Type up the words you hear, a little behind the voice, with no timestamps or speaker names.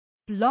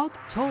Blog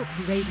Talk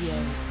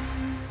Radio.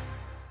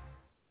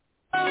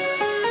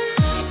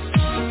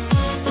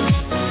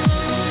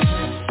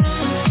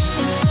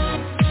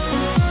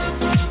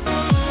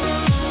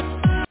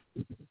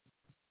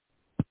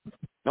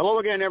 Hello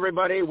again,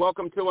 everybody.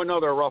 Welcome to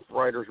another Rough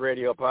Riders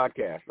Radio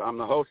podcast. I'm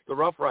the host, the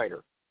Rough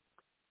Rider.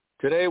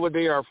 Today would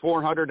be our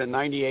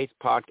 498th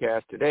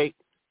podcast to date,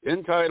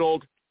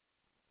 entitled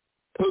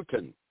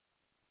Putin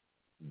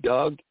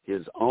Dug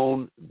His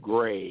Own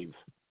Grave.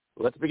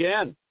 Let's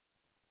begin.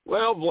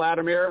 Well,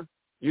 Vladimir,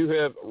 you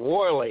have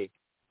royally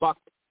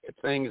fucked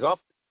things up.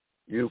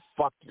 You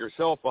fucked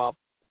yourself up.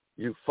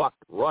 You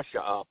fucked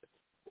Russia up.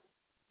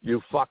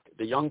 You fucked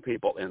the young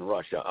people in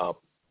Russia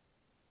up.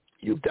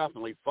 You've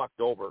definitely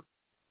fucked over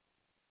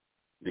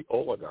the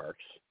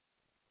oligarchs.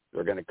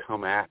 They're going to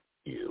come at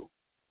you.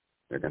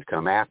 They're going to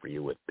come after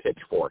you with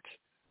pitchforks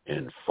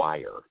and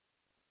fire,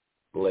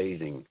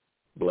 blazing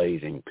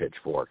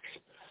pitchforks.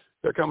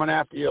 They're coming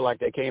after you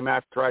like they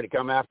tried to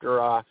come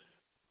after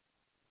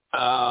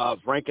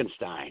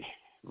Frankenstein.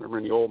 Remember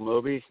in the old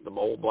movies, the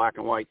old black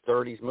and white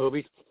 30s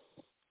movies?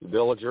 The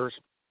villagers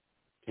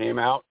came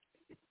out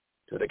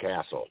to the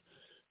castle.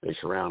 They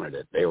surrounded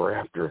it. They were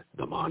after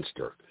the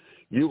monster.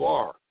 You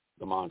are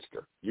the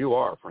monster. You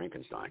are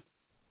Frankenstein.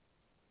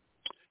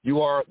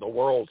 You are the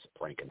world's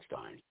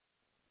Frankenstein.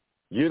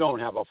 You don't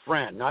have a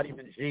friend, not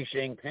even Xi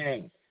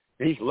Jinping.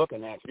 He's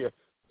looking at you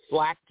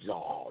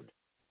slack-jawed,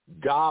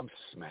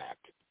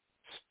 gobsmacked,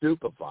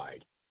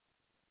 stupefied.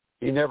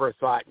 He never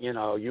thought,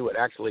 you would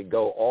actually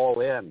go all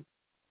in,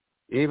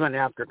 even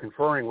after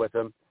conferring with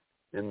him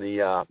in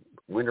the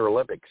Winter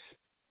Olympics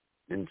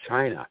in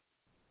China,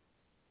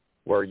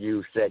 where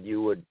you said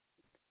you would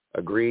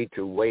agree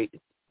to wait.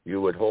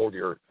 You would hold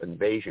your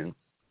invasion,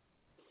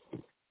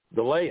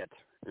 delay it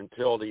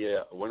until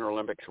the Winter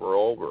Olympics were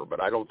over.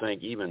 But I don't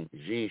think even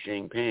Xi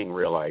Jinping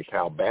realized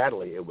how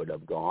badly it would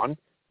have gone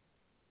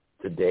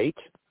to date,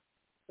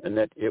 and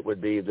that it would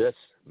be this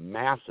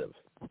massive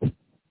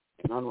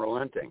and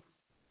unrelenting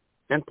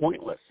and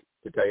pointless,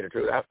 to tell you the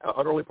truth,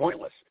 utterly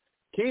pointless.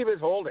 Kyiv is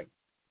holding.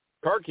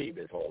 Kharkiv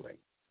is holding.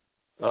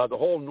 The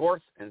whole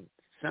north and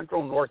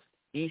central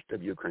northeast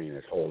of Ukraine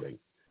is holding.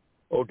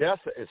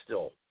 Odessa is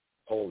still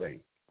holding.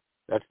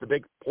 That's the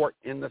big port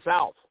in the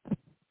south.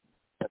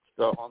 That's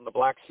on the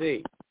Black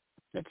Sea.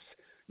 It's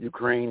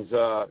Ukraine's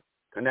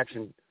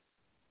connection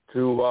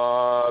to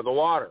the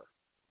water,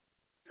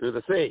 to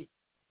the sea,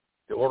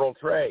 to world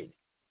trade.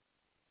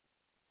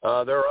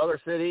 There are other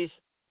cities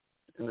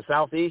in the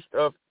southeast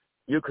of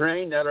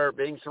Ukraine that are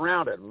being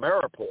surrounded.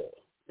 Mariupol,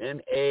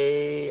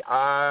 Mariupol,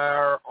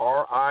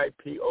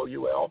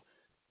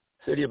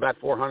 city of about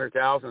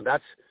 400,000.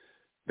 That's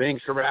being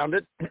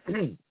surrounded.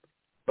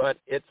 But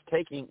it's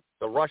taking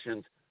the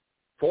Russians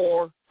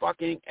for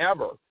fucking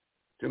ever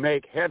to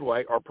make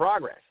headway or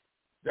progress.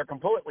 They're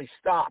completely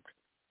stopped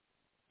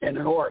in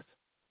the north,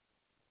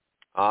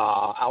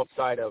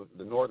 outside of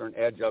the northern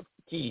edge of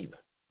Kyiv.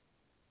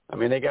 I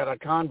mean, they got a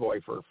convoy,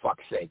 for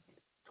fuck's sake,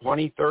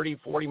 20, 30,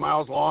 40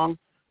 miles long.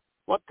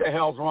 What the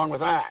hell's wrong with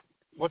that?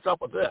 What's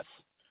up with this?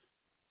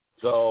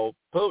 So,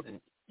 Putin,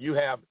 you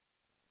have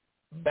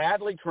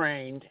badly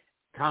trained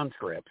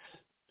conscripts.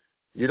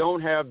 You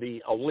don't have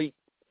the elite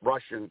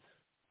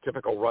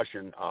typical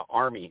Russian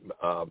army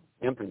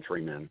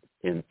infantrymen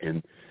in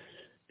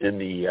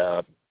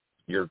the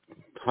your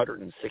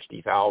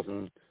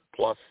 160,000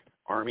 plus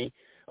army,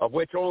 of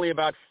which only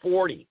about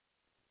 40,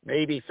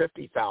 maybe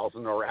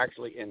 50,000 are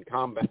actually in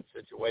combat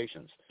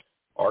situations,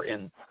 are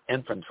in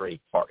infantry,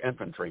 are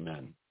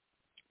infantrymen.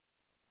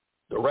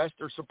 The rest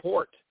are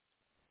support.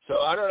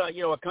 So I don't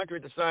know, a country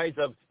the size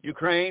of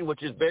Ukraine,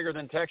 which is bigger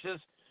than Texas,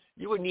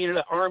 you would need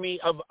an army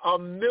of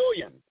 1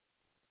 million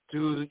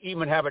to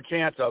even have a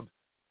chance of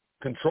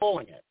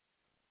controlling it,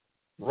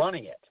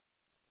 running it.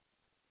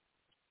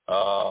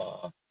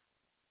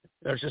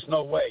 There's just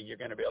no way you're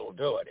going to be able to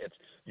do it.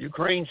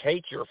 Ukrainians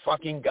hate your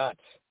fucking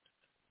guts.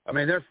 I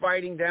mean, they're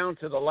fighting down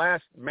to the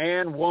last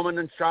man, woman,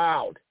 and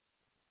child.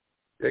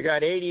 They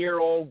got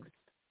 80-year-old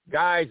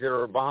guys that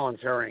are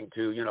volunteering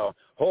to,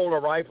 hold a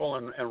rifle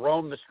and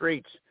roam the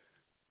streets,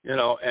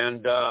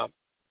 and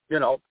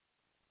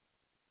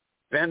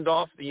fend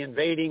off the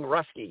invading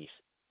Ruskies.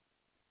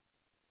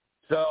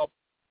 So,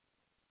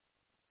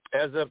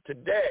 as of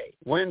today,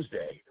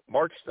 Wednesday,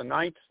 March the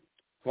 9th,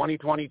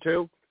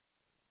 2022,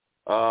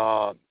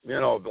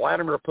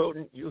 Vladimir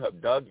Putin, you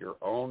have dug your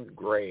own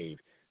grave.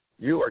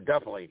 You are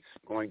definitely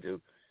going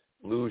to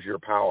lose your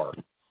power,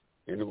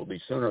 and it will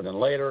be sooner than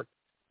later.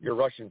 Your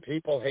Russian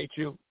people hate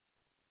you.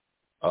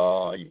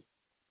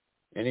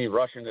 Any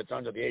Russian that's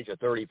under the age of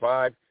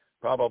 35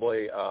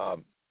 probably,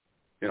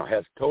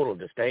 has total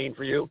disdain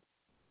for you.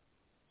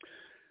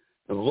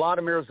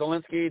 Vladimir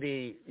Zelensky,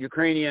 the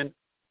Ukrainian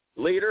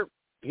leader,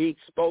 he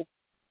spoke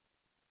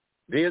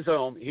via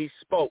Zoom. He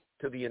spoke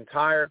to the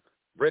entire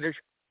British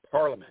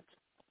Parliament.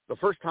 The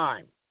first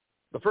time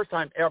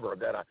ever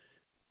that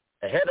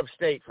a head of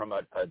state from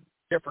a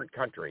different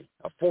country,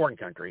 a foreign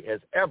country, has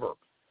ever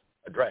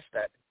addressed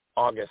that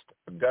august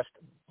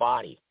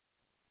body.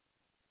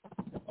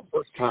 A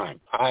First time.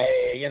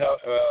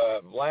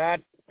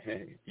 Vlad,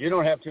 you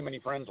don't have too many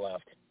friends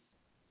left,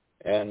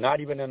 and not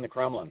even in the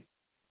Kremlin.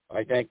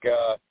 I think,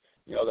 the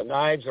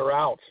knives are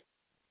out.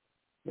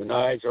 The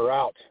knives are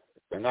out.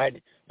 The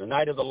night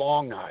of the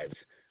long knives,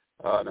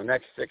 the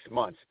next 6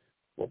 months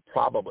will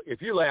probably,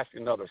 if you last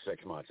another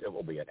 6 months, it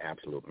will be an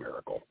absolute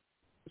miracle.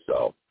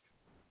 So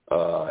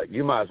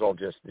you might as well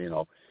just,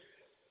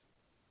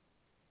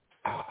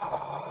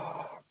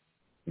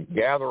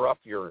 gather up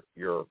your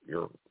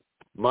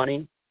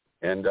money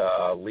and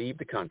leave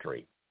the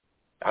country.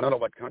 I don't know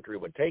what country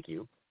would take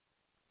you.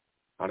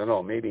 I don't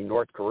know, maybe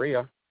North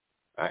Korea.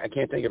 I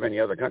can't think of any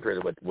other country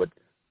that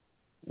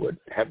would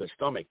have the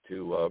stomach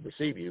to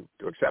receive you,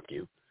 to accept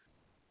you.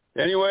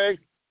 Anyway,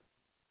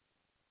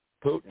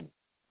 Putin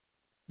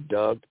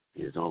dug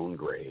his own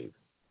grave.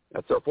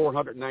 That's our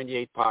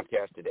 498th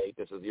podcast today.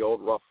 This is the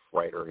old Rough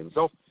Rider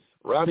himself,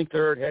 rounding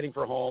third, heading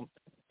for home.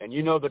 And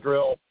you know the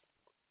drill.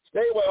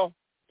 Stay well,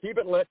 keep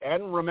it lit,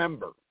 and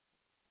remember,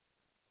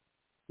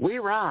 we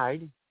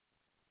ride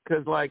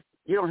because,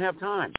 you don't have time.